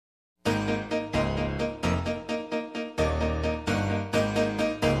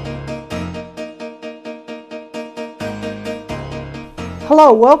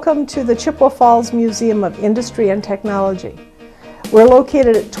Hello, welcome to the Chippewa Falls Museum of Industry and Technology. We're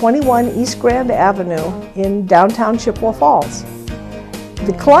located at 21 East Grand Avenue in downtown Chippewa Falls.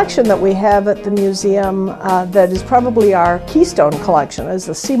 The collection that we have at the museum that is probably our keystone collection is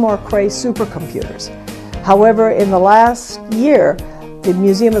the Seymour Cray supercomputers. However, in the last year, the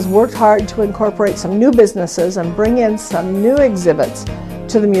museum has worked hard to incorporate some new businesses and bring in some new exhibits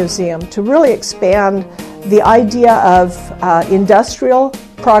to the museum to really expand the idea of industrial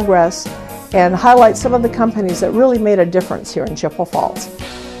progress and highlight some of the companies that really made a difference here in Chippewa Falls.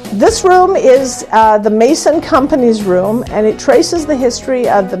 This room is the Mason Company's room, and it traces the history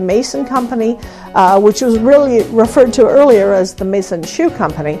of the Mason Company, which was really referred to earlier as the Mason Shoe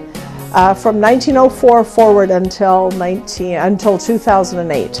Company, from 1904 forward until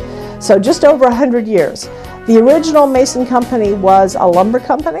 2008. So just over 100 years. The original Mason Company was a lumber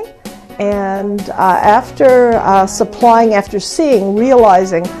company, and after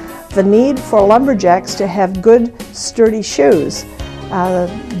realizing the need for lumberjacks to have good, sturdy shoes,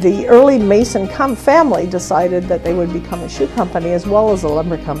 the early Mason family decided that they would become a shoe company as well as a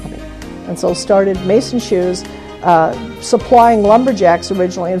lumber company. And so started Mason Shoes, supplying lumberjacks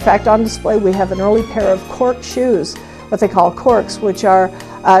originally. In fact, on display we have an early pair of cork shoes, what they call corks, which are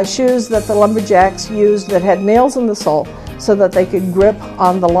shoes that the lumberjacks used that had nails in the sole so that they could grip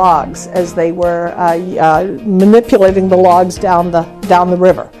on the logs as they were manipulating the logs down the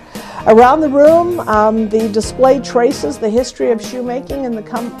river. Around the room, the display traces the history of shoemaking in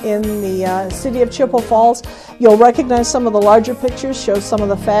the city of Chippewa Falls. You'll recognize some of the larger pictures, show some of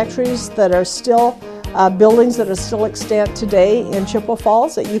the factories that are still, buildings that are still extant today in Chippewa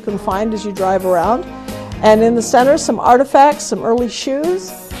Falls that you can find as you drive around. And in the center, some artifacts, some early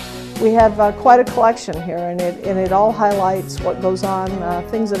shoes. We have quite a collection here, and it all highlights what goes on,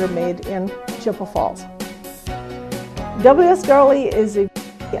 things that are made in Chippewa Falls. W.S. Darley is an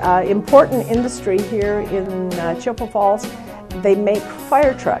important industry here in Chippewa Falls. They make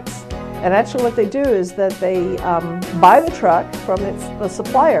fire trucks, and actually what they do is that they buy the truck from the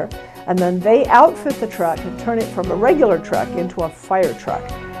supplier, and then they outfit the truck and turn it from a regular truck into a fire truck.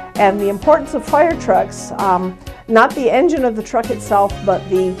 And the importance of fire trucks, not the engine of the truck itself, but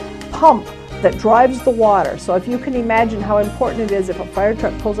the pump that drives the water. So if you can imagine how important it is if a fire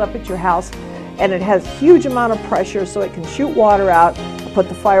truck pulls up at your house and it has huge amount of pressure so it can shoot water out, put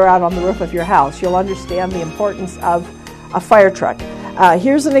the fire out on the roof of your house, you'll understand the importance of a fire truck.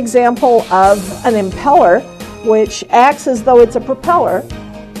 Here's an example of an impeller which acts as though it's a propeller.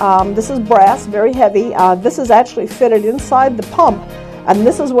 This is brass, very heavy. This is actually fitted inside the pump, and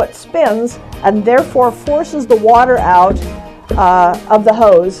this is what spins and therefore forces the water out of the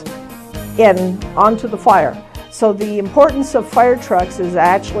hose onto the fire. So the importance of fire trucks is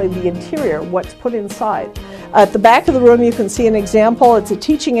actually the interior, what's put inside. At the back of the room you can see an example. It's a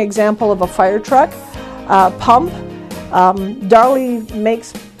teaching example of a fire truck pump. Darley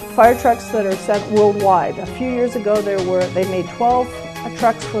makes fire trucks that are sent worldwide. A few years ago they made 12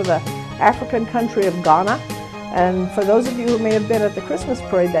 trucks for the African country of Ghana. And for those of you who may have been at the Christmas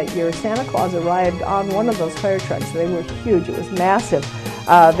parade that year, Santa Claus arrived on one of those fire trucks. They were huge. It was massive.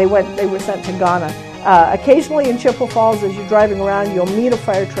 They were sent to Ghana. Occasionally in Chippewa Falls, as you're driving around, you'll meet a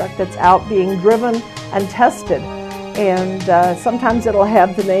fire truck that's out being driven and tested. And sometimes it'll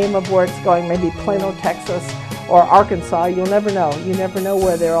have the name of where it's going, maybe Plano, Texas, or Arkansas. You'll never know. You never know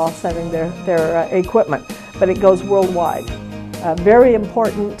where they're all sending their equipment. But it goes worldwide. A very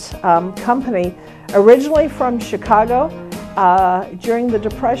important company. Originally from Chicago, during the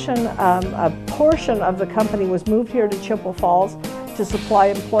Depression, a portion of the company was moved here to Chippewa Falls to supply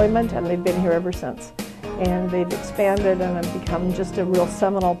employment, and they've been here ever since. And they've expanded and have become just a real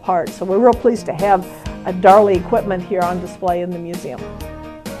seminal part. So we're real pleased to have a Darley equipment here on display in the museum.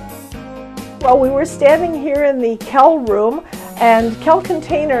 Well, we were standing here in the Kel room, and Kel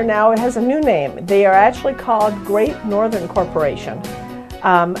Container now has a new name. They are actually called Great Northern Corporation.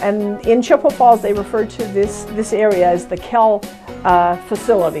 And in Chippewa Falls, they refer to this area as the Kel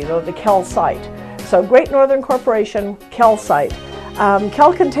facility, or the Kel site. So Great Northern Corporation, Kel site.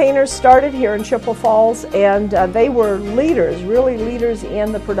 Kel Containers started here in Chippewa Falls, and they were leaders, really leaders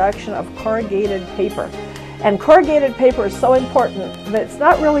in the production of corrugated paper. And corrugated paper is so important that it's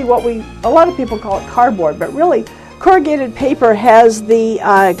not really a lot of people call it cardboard, but really corrugated paper has the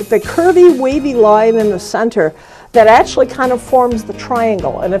curvy, wavy line in the center that actually kind of forms the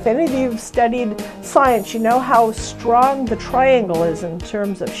triangle. And if any of you have studied science, you know how strong the triangle is in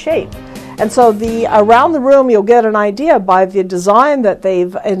terms of shape. And so around the room, you'll get an idea by the design that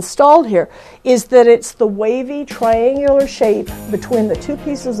they've installed here, is that it's the wavy triangular shape between the two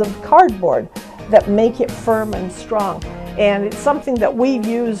pieces of cardboard that make it firm and strong. And it's something that we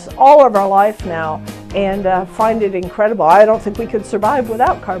use all of our life now, and find it incredible. I don't think we could survive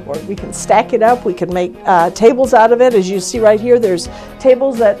without cardboard. We can stack it up, we can make tables out of it. As you see right here, there's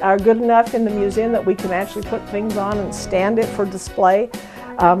tables that are good enough in the museum that we can actually put things on and stand it for display.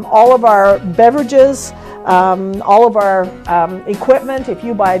 All of our beverages, all of our equipment, if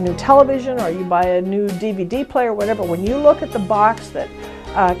you buy a new television or you buy a new DVD player, whatever, when you look at the box that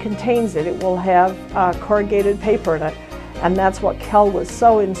contains it, it will have corrugated paper in it. And that's what Kel was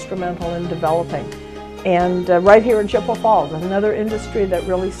so instrumental in developing. And right here in Chippewa Falls, another industry that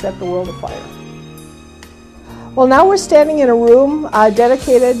really set the world afire. Well, now we're standing in a room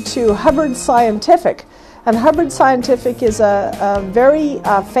dedicated to Hubbard Scientific. And Hubbard Scientific is a very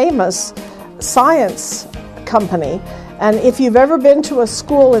famous science company. And if you've ever been to a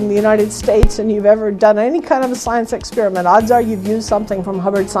school in the United States and you've ever done any kind of a science experiment, odds are you've used something from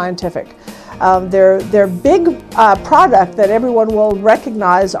Hubbard Scientific. Their big product that everyone will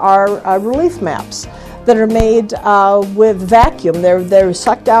recognize are relief maps that are made with vacuum. They're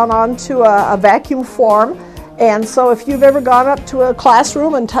sucked down onto a vacuum form. And so if you've ever gone up to a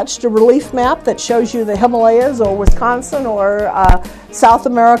classroom and touched a relief map that shows you the Himalayas or Wisconsin or South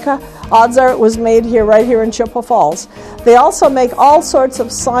America, odds are it was made here, right here in Chippewa Falls. They also make all sorts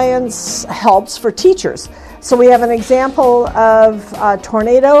of science helps for teachers. So we have an example of a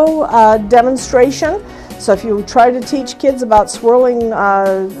tornado demonstration. So if you try to teach kids about swirling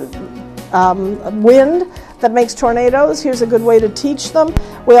wind that makes tornadoes, here's a good way to teach them.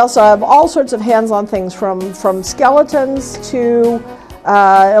 We also have all sorts of hands-on things from skeletons to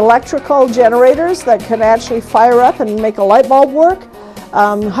electrical generators that can actually fire up and make a light bulb work.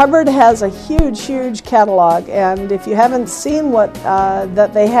 Hubbard has a huge catalog, and if you haven't seen what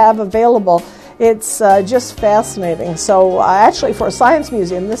that they have available, it's just fascinating. So actually for a science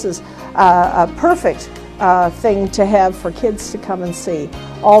museum, this is a perfect thing to have for kids to come and see.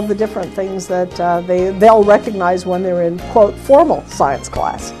 All the different things that they'll recognize when they're in, quote, formal science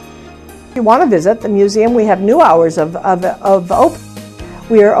class. If you want to visit the museum, we have new hours of open.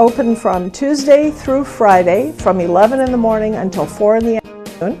 We are open from Tuesday through Friday from 11 in the morning until 4 in the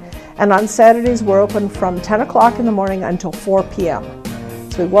afternoon. And on Saturdays, we're open from 10 o'clock in the morning until 4 p.m.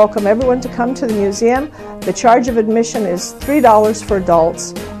 So we welcome everyone to come to the museum. The charge of admission is $3 for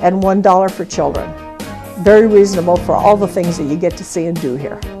adults and $1 for children. Very reasonable for all the things that you get to see and do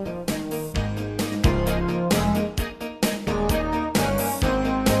here.